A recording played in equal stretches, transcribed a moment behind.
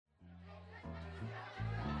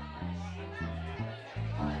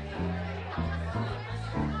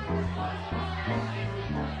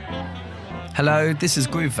Hello, this is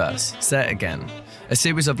Grooveverse, Say It Again, a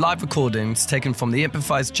series of live recordings taken from the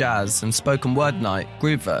improvised jazz and spoken word night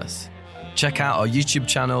Grooveverse. Check out our YouTube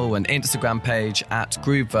channel and Instagram page at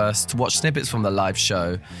Grooveverse to watch snippets from the live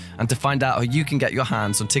show and to find out how you can get your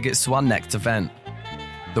hands on tickets to our next event.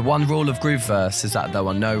 The one rule of Grooveverse is that there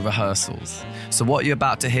are no rehearsals. So what you're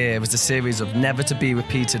about to hear is a series of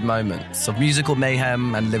never-to-be-repeated moments of musical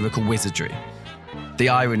mayhem and lyrical wizardry. The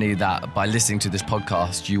irony that by listening to this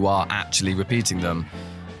podcast you are actually repeating them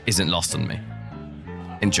isn't lost on me.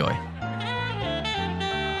 Enjoy.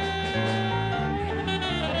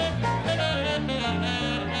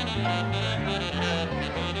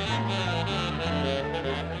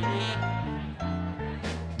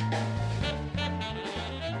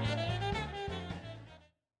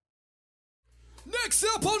 Next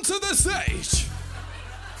up onto the stage,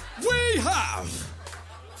 we have...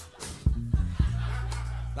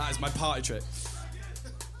 That is my party trick.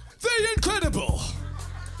 The incredible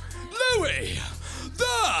Louis the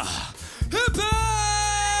Hippie!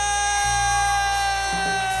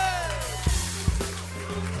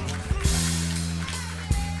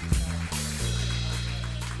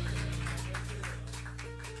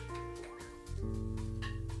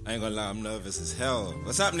 I ain't gonna lie, I'm nervous as hell.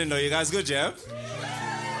 What's happening though? You guys good, yeah?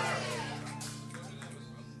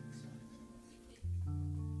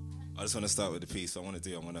 I just want to start with the piece. I want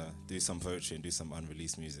to do some poetry and do some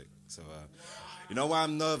unreleased music. So, you know why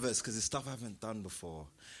I'm nervous? Because it's stuff I haven't done before.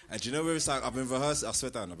 And do you know where it's like, I've been rehearsing, I swear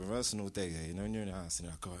down, I've been rehearsing all day. Yeah? You know, when you're in the house and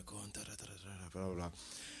you're like, all right, go on, da da da da da, blah, blah, blah.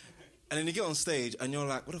 And then you get on stage and you're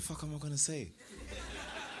like, what the fuck am I going to say?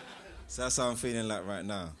 So that's how I'm feeling like right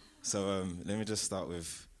now. So let me just start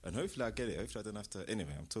with, and hopefully I get it. Hopefully I don't have to,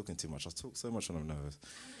 anyway, I'm talking too much. I talk so much when I'm nervous.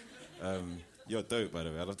 You're dope, by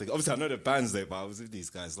the way. I don't think, obviously, I know the band's dope, but I was with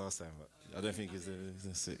these guys last time. But I don't think it's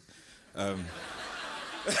sick.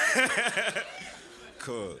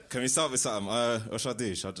 Cool. Can we start with something? What should I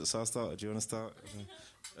do? Shall I start? Do you want to start?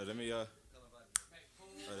 Let me...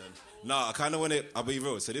 No, I kind of want it... I'll be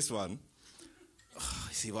real. So this one...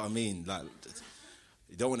 you see what I mean? Like,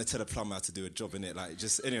 you don't want to tell a plumber how to do a job, innit? Like,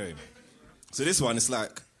 just... Anyway. So this one, it's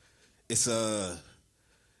like... It's a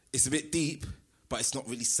bit deep... But it's not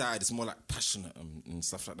really sad, it's more like passionate and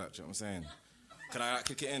stuff like that, do you know what I'm saying? Can I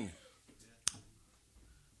kick it in?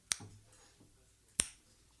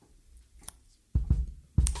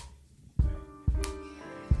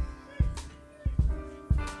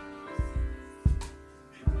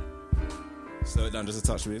 Slow it down just a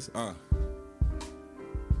touch, please.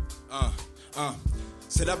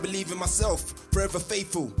 Said I believe in myself, forever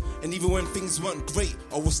faithful. And even when things weren't great,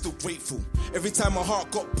 I was still grateful. Every time my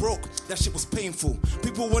heart got broke, that shit was painful.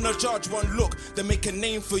 People wanna judge one look, they make a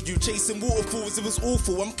name for you. Chasing waterfalls, it was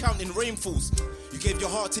awful, I'm counting rainfalls. You gave your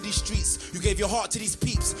heart to these streets, you gave your heart to these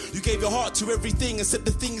peeps. You gave your heart to everything except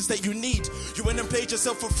the things that you need. You went and played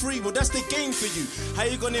yourself for free, well that's the game for you. How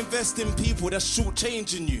you gonna invest in people that's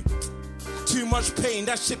shortchanging you? Too much pain,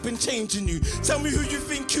 that shit been changing you. Tell me who you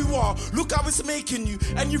think you are, look how it's making you.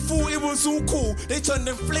 And you thought it was all cool, they turned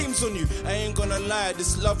them flames on you. I ain't gonna lie,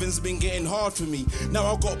 this loving's been getting hard for me. Now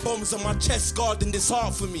I got bombs on my chest guarding this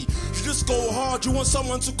heart for me. You just go hard, you want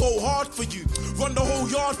someone to go hard for you. Run the whole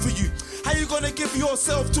yard for you. How you gonna give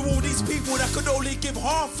yourself to all these people that could only give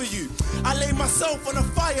half for you? I lay myself on a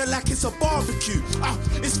fire like it's a barbecue.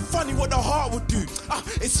 It's funny what the heart would do.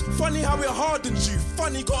 It's funny how it hardens you.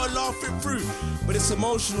 Funny, gotta laugh it through. But it's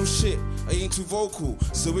emotional shit, I ain't too vocal.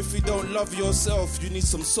 So if you don't love yourself, you need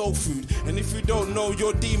some soul food. And if you don't know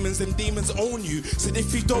your demons, then demons own you. So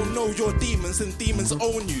if you don't know your demons, then demons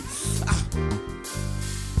own you.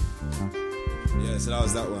 Yeah, so that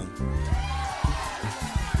was that one.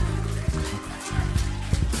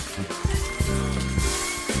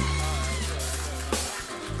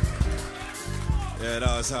 Yeah,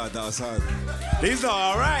 that was hard. These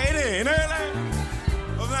are alright, innit? You know, like,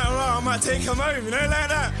 I'm like, right, I might take him home, you know, like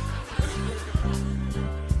that.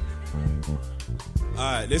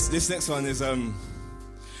 Alright, this next one is,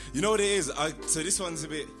 you know what it is? So this one's a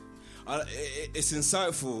bit, it's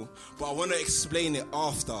insightful, but I want to explain it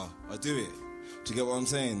after I do it. Do you get what I'm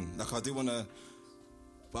saying? Like, I do want to,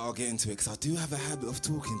 but I'll get into it, because I do have a habit of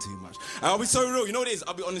talking too much. And I'll be so real, you know what it is?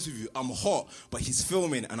 I'll be honest with you, I'm hot, but he's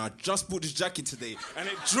filming, and I just bought this jacket today, and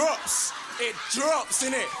it drops,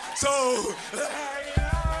 innit? So,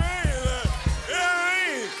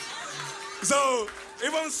 so,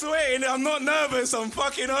 if I'm sweating, I'm not nervous, I'm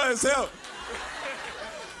fucking hot as hell.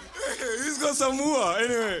 He's got some water,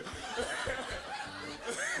 anyway.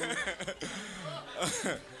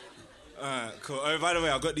 Alright, cool. Oh, by the way,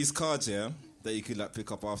 I got these cards here that you could like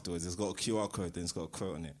pick up afterwards. It's got a QR code, then it's got a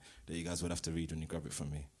quote on it that you guys would have to read when you grab it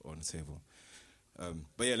from me or on the table.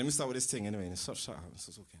 But yeah, let me start with this thing anyway. It's such shut up. I'm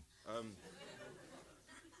still talking.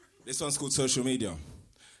 This one's called social media.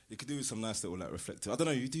 You could do some nice little like reflective. I don't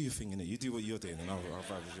know. You do your thing, innit? You do what you're doing, and I'll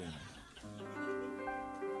vibe with you.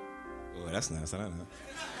 Oh, that's nice. I like that.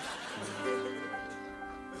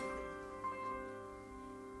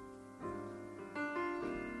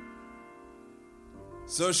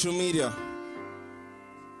 Social media.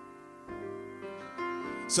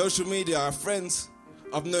 Social media are friends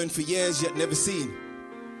I've known for years yet never seen.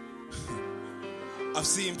 I've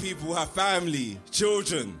seen people who have family,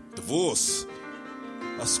 children, divorce.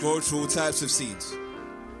 I scrolled through all types of scenes.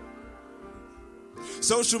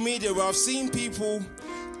 Social media where I've seen people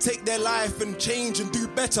take their life and change and do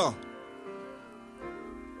better.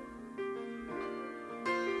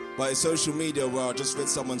 But it's social media where I just read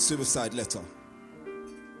someone's suicide letter.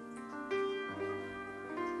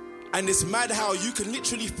 And it's mad how you can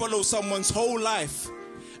literally follow someone's whole life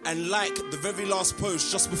and like the very last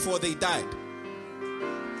post just before they died.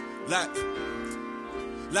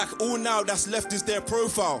 Like all now that's left is their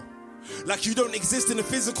profile. Like you don't exist in the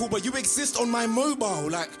physical, but you exist on my mobile.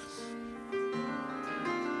 Like,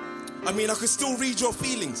 I mean, I can still read your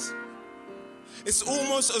feelings. It's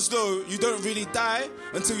almost as though you don't really die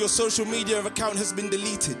until your social media account has been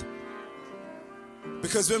deleted.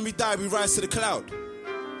 Because when we die, we rise to the cloud.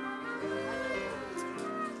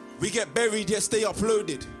 We get buried yet stay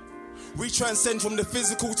uploaded. We transcend from the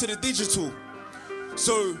physical to the digital.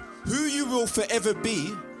 So who you will forever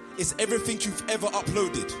be is everything you've ever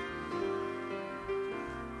uploaded.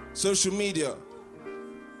 Social media,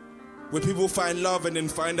 where people find love and then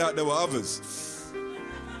find out there were others.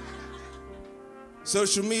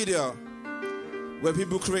 Social media, where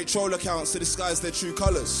people create troll accounts to disguise their true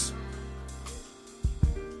colors.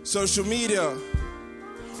 Social media,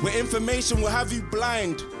 where information will have you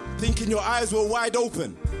blind, thinking your eyes were wide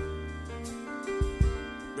open.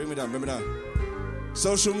 Bring me down.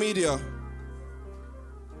 Social media,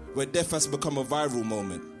 where death has become a viral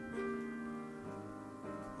moment.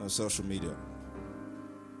 On social media.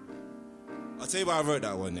 I'll tell you why I wrote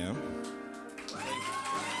that one, yeah?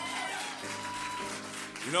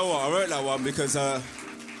 You know what, I wrote that one because I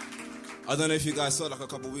don't know if you guys saw like a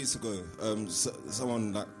couple of weeks ago,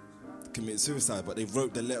 someone like committed suicide, but they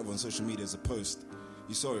wrote the letter on social media as a post.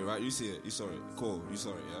 You saw it, right? You see it, you saw it. Cool, you saw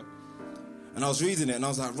it, yeah? And I was reading it and I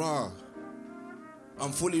was like, rah,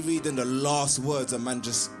 I'm fully reading the last words a man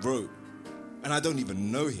just wrote. And I don't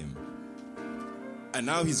even know him. And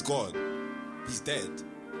now he's gone. He's dead.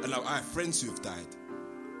 And like, I have friends who have died.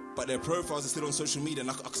 But their profiles are still on social media and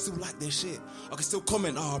I can still like their shit. I can still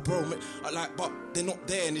comment, bro, man. But they're not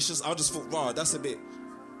there and it's just, I just thought, rah, that's a bit.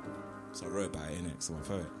 So I wrote about it, innit? So I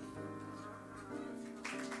thought.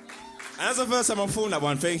 And that's the first time I'm filming that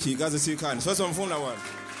one. Thank you. You guys are too kind. It's the first time I'm filming that one.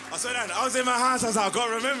 I saw that. I was in my house. I was like, I've got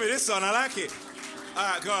to remember this one. I like it. All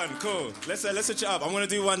right, go on. Cool. Let's switch it up. I'm going to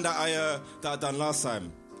do one that I done last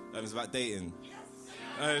time. That was about dating.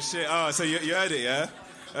 Oh, shit. Oh, so you heard it, yeah?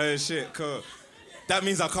 Oh, shit. Cool. That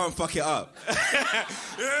means I can't fuck it up.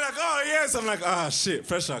 You're like, oh, yes. I'm like, shit.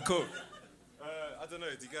 Pressure. Cool. I don't know.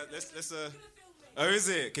 Do you guys, let's oh, is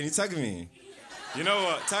it? Can you tag me? You know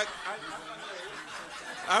what?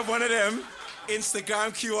 I have one of them.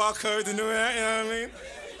 Instagram QR code and all that, you know what I mean?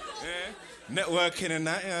 Yeah. Networking and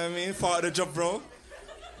that, you know what I mean? Part of the job, bro.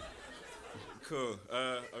 Cool.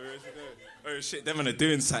 Are we ready to go? Oh, shit, them man are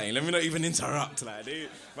doing something. Let me not even interrupt. Like,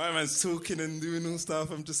 my man's talking and doing all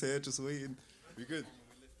stuff. I'm just here, just waiting. We good?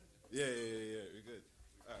 Yeah. We good.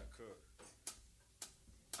 All right, cool.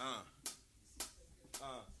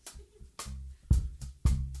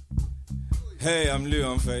 Hey, I'm Lou,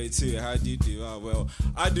 I'm 32. How do you do? Well,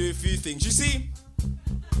 I do a few things. You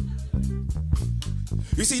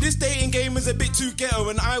see, this dating game is a bit too ghetto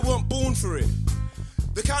and I weren't born for it.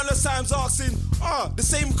 The countless times asking, the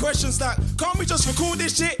same questions that, can't we just record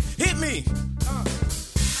this shit? Hit me.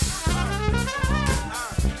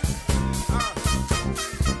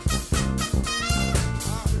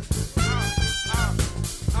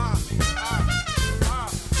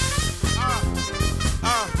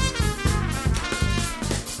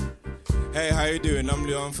 Hey, how you doing? I'm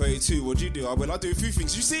Leo, I'm 32. What do you do? Well, I do a few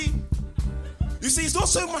things. You see, it's not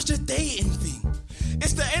so much a dating thing.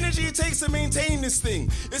 It's the energy it takes to maintain this thing.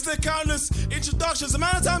 It's the countless introductions. The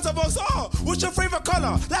amount of times I've asked, what's your favorite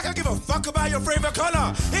color? Like I give a fuck about your favorite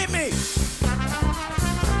color. Hit me.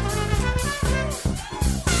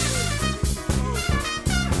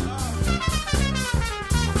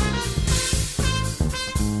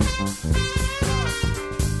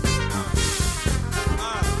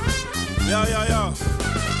 Yo.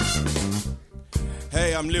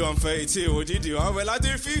 Hey, I'm Lou, I'm 32. What do you do? Well, I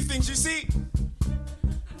do a few things, you see.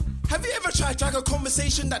 Have you ever tried to drag a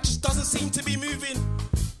conversation that just doesn't seem to be moving?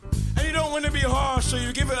 And you don't want to be harsh, so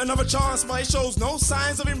you give it another chance, but it shows no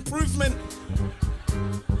signs of improvement.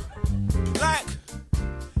 Like,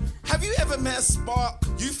 have you ever met a spark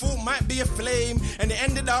you thought might be a flame, and it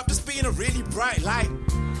ended up just being a really bright light?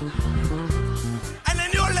 And then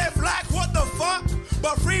you're left like, what the fuck?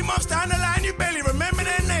 But 3 months down the line, you barely remember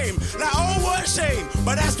their name. Like, oh, what a shame,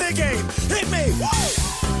 but that's the game. Hit me, woo!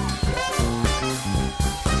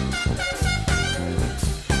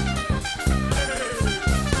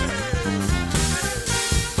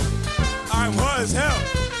 I'm hot as hell.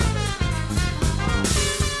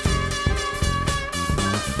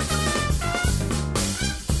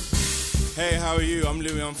 Hey, how are you? I'm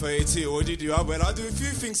Louis, I'm 32. What do you do? Well, I do a few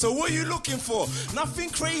things. So what are you looking for? Nothing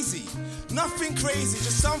crazy. Nothing crazy.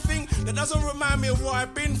 Just something that doesn't remind me of what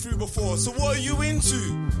I've been through before. So what are you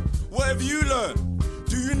into? What have you learned?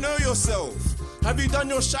 Do you know yourself? Have you done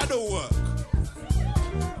your shadow work?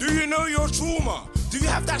 Do you know your trauma? Do you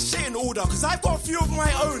have that shit in order? Because I've got a few of my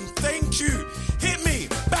own. Thank you. Hit me.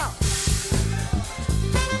 Bow.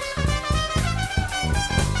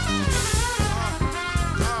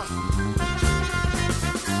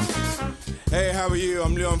 Hey, how are you?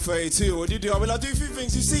 I'm Leon 32. What do you do? Well, I do a few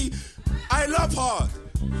things. You see, I love hard.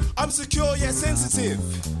 I'm secure yet sensitive.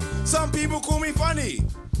 Some people call me funny.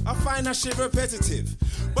 I find that shit repetitive.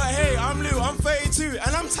 But hey, I'm Lou, I'm 32,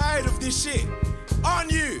 and I'm tired of this shit. Aren't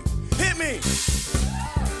you? Hit me.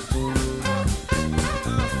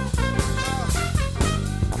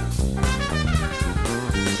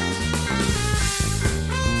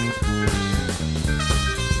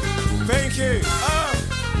 Thank you.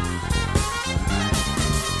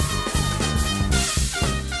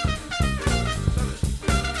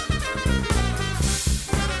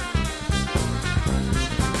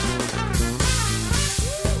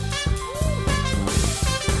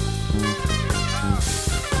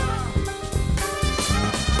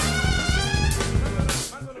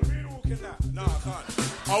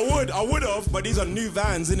 I would have, but these are new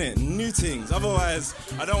vans, innit? New things. Otherwise,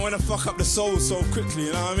 I don't want to fuck up the soul so quickly,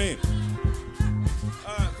 you know what I mean?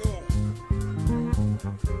 Alright, cool.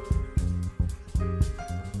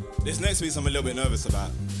 This next piece I'm a little bit nervous about.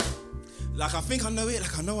 Like, I think I know it,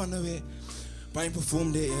 like I know it, but I ain't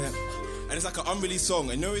performed it yet. And it's like an unreleased song.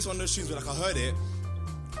 And you know, it's one of those tunes where like I heard it,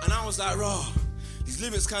 and I was like, raw, these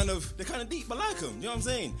lyrics they're kind of deep, but I like them, you know what I'm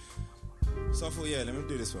saying? So I thought, yeah, let me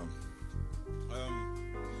do this one.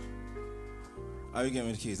 How you getting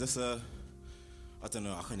me the keys? That's I don't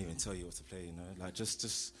know, I can't even tell you what to play, you know? Like,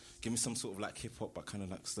 just give me some sort of like hip-hop, but kind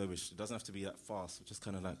of like slowish. It doesn't have to be that fast, just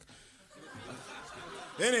kind of like...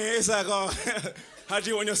 Anyway, it's like, oh, how do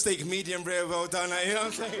you want your steak? Medium rare, well done, like, you know what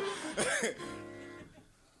I'm saying?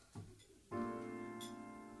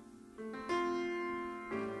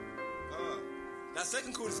 That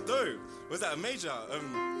second chord is dope. Was that a major?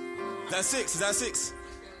 That's 6, is that 6?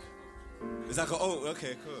 It's like, oh,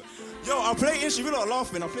 okay, cool. Yo, I'll play instrument, you're not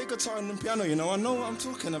laughing. I'll play guitar and piano, you know. I know what I'm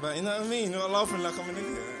talking about, you know what I mean? You're not laughing like I'm an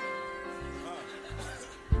idiot.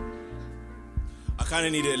 I kind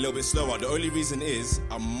of need it a little bit slower. The only reason is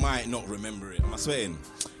I might not remember it. Am I sweating?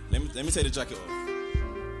 Let me take the jacket off.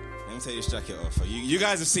 Let me take this jacket off. You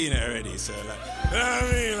guys have seen it already, so like, you know what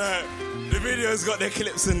I mean? Like, the video's got their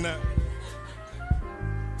clips in there.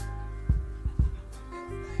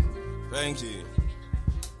 Thank you.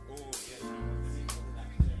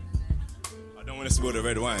 I don't want to spoil the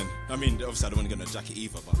red wine. I mean, obviously I don't want to get no jacket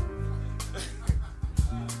either, but...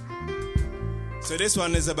 So this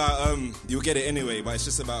one is about, you'll get it anyway, but it's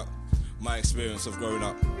just about my experience of growing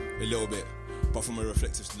up a little bit, but from a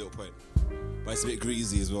reflective little point. But it's a bit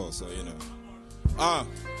greasy as well, so, you know.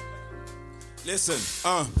 Listen,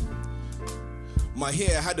 my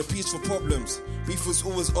hair had a piece for problems. Beef was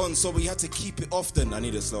always on, so we had to keep it often. I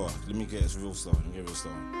need it slower. Let me get it real slow.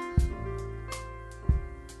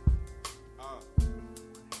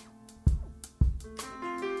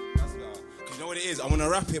 What it is, I want to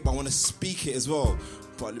rap it, but I want to speak it as well,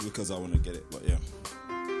 partly because I want to get it, but yeah.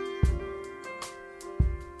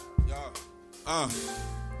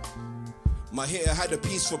 My hair had a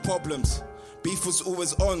piece for problems. Beef was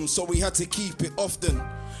always on, so we had to keep it often.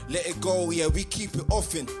 Let it go, yeah, we keep it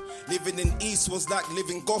often. Living in East was like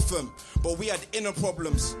living Gotham, but we had inner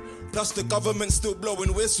problems. Plus the government still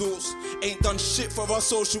blowing whistles. Ain't done shit for our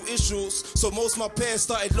social issues. So most my peers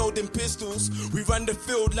started loading pistols. We ran the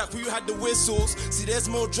field like we had the whistles. See, there's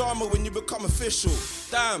more drama when you become official.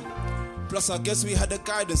 Damn. Plus I guess we had a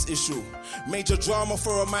guidance issue. Major drama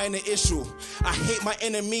for a minor issue. I hate my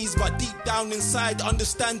enemies, but deep down inside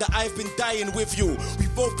understand that I've been dying with you.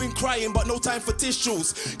 We've both been crying, but no time for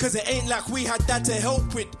tissues. Cause it ain't like we had that to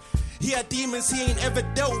help with. He had demons he ain't ever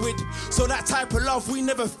dealt with. So that type of love, we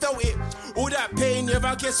never felt it. All that pain, yeah,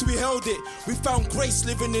 I guess we held it. We found grace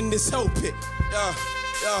living in this hell pit. Yeah,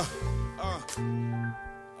 yeah,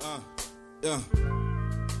 yeah.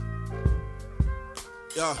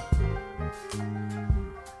 Yeah.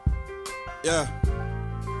 Yeah.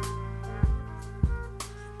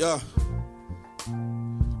 Yeah.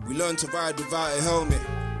 We learned to ride without a helmet.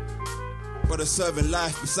 Brothers serving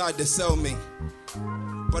life beside the cellmate.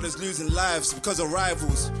 Brothers losing lives because of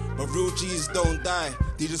rivals. But real G's don't die,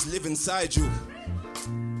 they just live inside you.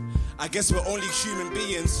 I guess we're only human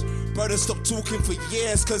beings. Brothers stop talking for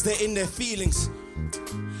years cause they're in their feelings.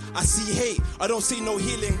 I see hate, I don't see no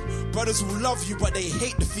healing. Brothers will love you but they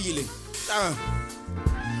hate the feeling.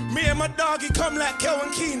 Me and my doggy come like Kel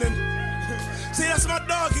and Keenan. See, that's my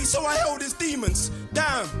doggy, so I held his demons.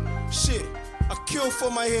 Damn, shit, I kill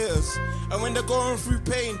for my haters. And when they're going through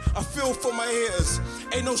pain, I feel for my haters.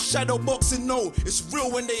 Ain't no shadow boxing, no, it's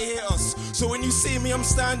real when they hate us. So when you see me, I'm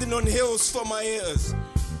standing on hills for my haters.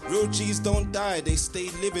 Real G's don't die, they stay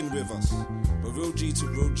living with us. But real G to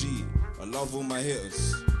real G, I love all my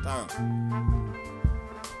haters. Damn.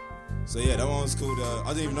 So yeah, that one was called, I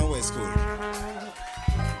don't even know what it's called.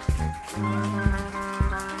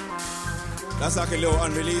 That's like a little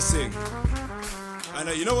unreleased thing. And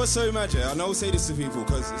you know what's so mad, yeah? I know I say this to people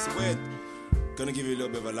because it's weird. Gonna give you a little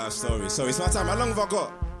bit of a life story. So it's my time. How long have I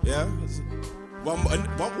got? Yeah? One more?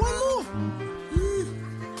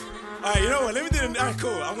 Alright, you know what? Let me do it. Alright,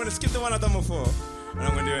 cool. I'm gonna skip the one I've done before. And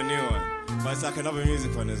I'm gonna do a new one. But it's like another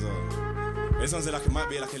music one as well. This one's like, it might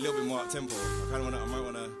be like a little bit more up tempo. I might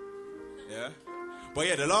wanna, yeah? But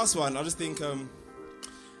yeah, the last one, I just think,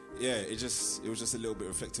 yeah, it was just a little bit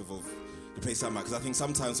reflective of the place I'm at. Because I think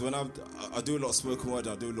sometimes when I do a lot of spoken word,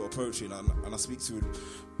 I do a lot of poetry, and I speak to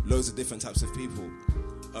loads of different types of people.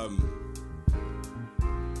 And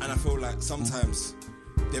I feel like sometimes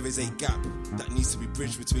there is a gap that needs to be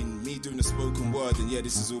bridged between me doing the spoken word and yeah,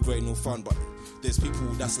 this is all great and all fun, but there's people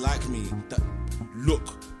that's like me that look,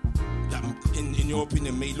 that in your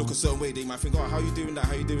opinion may look a certain way. They might think, oh, how are you doing that?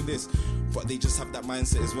 How are you doing this? But they just have that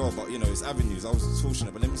mindset as well. But you know, it's avenues. I was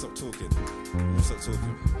fortunate, but let me stop talking.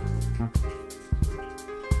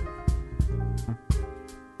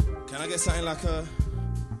 Can I get something like a...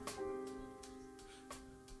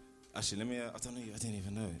 Actually, let me... I don't know. I didn't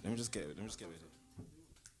even know. Let me just get with it.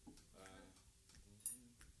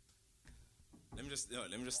 Let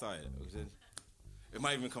me just start it. It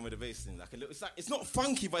might even come with a bass thing, like a little. It's not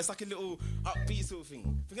funky, but it's like a little upbeat sort of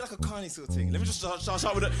thing. Think like a Carney sort of thing. Let me just start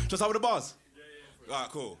with the bars. Yeah. Alright,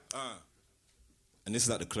 cool. And this is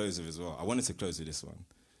like the close of it as well. I wanted to close with this one,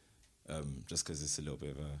 just because it's a little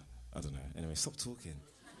bit of a, I don't know. Anyway, stop talking.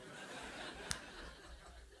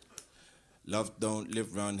 Love don't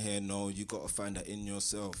live round here, no. You gotta find that in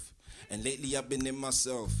yourself. And lately I've been in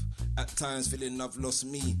myself. At times feeling I've lost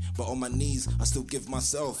me, but on my knees I still give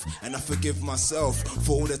myself. And I forgive myself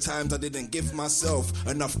for all the times I didn't give myself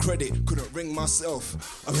enough credit, couldn't ring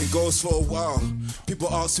myself. I've been ghost for a while. People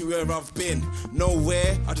ask me where I've been.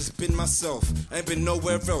 Nowhere, I just been myself. I ain't been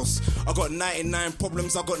nowhere else. I got 99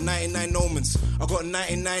 problems, I got 99 moments. I got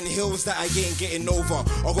 99 hills that I ain't getting over.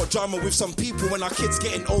 I got drama with some people when our kids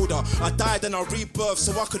getting older. I died and I rebirthed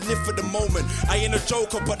so I could live for the moment. I ain't a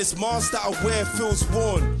joker, but this mask that I wear feels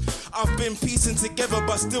worn. I've been piecing together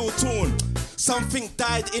but still torn. Something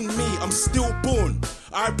died in me, I'm still born.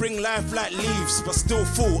 I bring life like leaves but still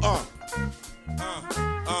full.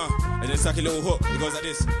 And it's like a little hook, it goes like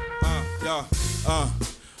this.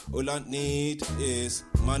 All I need is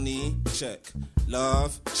money, check,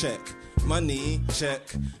 love, check. Money, check,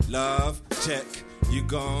 love, check. You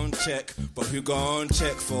gon' check, but who gon'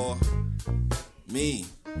 check for? Me,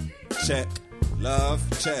 check, love,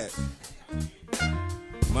 check.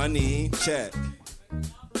 Money, check.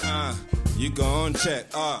 You gon' check.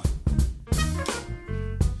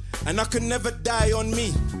 And I could never die on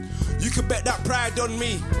me. You could bet that pride on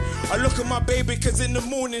me. I look at my baby cause in the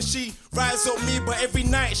morning she rise on me, but every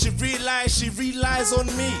night she relies on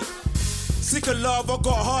me. Sick of love, I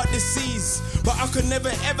got heart disease, but I could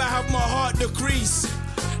never ever have my heart decrease.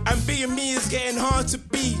 And being me is getting hard to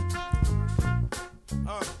be.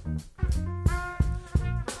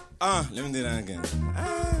 Let me do that again.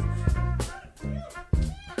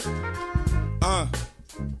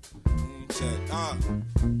 Check.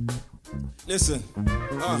 Listen.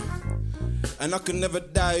 And I could never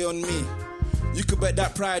die on me. You could bet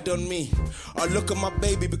that pride on me. I look at my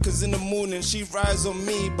baby because in the morning she rise on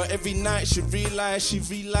me, but every night she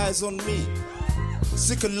relies on me.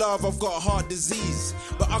 Sick of love, I've got heart disease,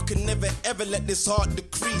 but I can never ever let this heart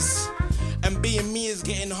decrease. And being me is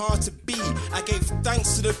getting hard to be. be. I gave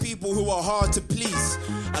thanks to the people who are hard to please.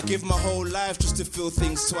 I give my whole life just to feel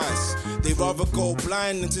things twice. They rather go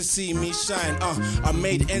blind than to see me shine. I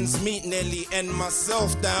made ends meet, nearly end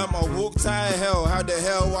myself. Damn, I walked out of hell. How the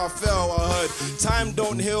hell I fell? I heard time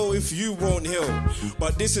don't heal if you won't heal.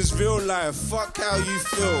 But this is real life. Fuck how you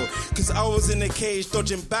feel. Cause I was in a cage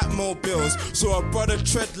dodging Batmobiles. So a brother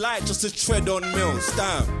tread light just to tread on mills.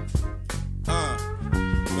 Damn.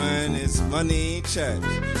 Man, it's money check,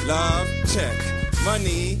 love check,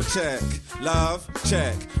 money check, love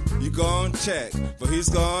check. You gon' check, but who's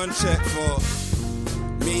gon' check for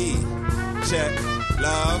me? Check,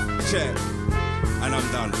 love check. And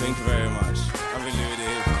I'm done. Thank you very much. I've been doing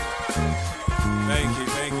it. Thank you.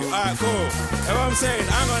 Alright, cool. That's what I'm saying.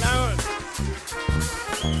 Hang on.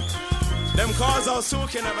 Them cars I was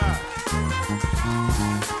talking about.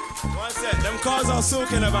 One sec. Them cars I was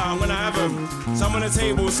talking about, I'm gonna have them. Some on the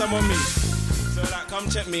table, some on me. So like, come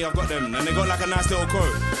check me, I've got them. And they got like a nice little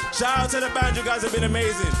quote. Shout out to the band, you guys have been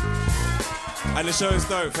amazing. And the show is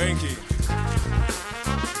dope, thank you.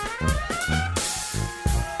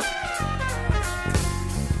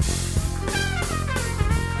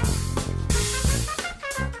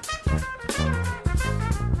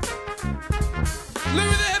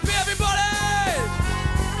 Louis the Hippie, everybody!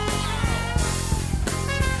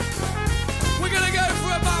 We're gonna go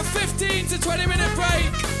for about 15 to 20 minute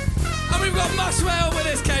break. And we've got Muswell where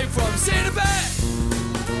this came from. See you in a bit!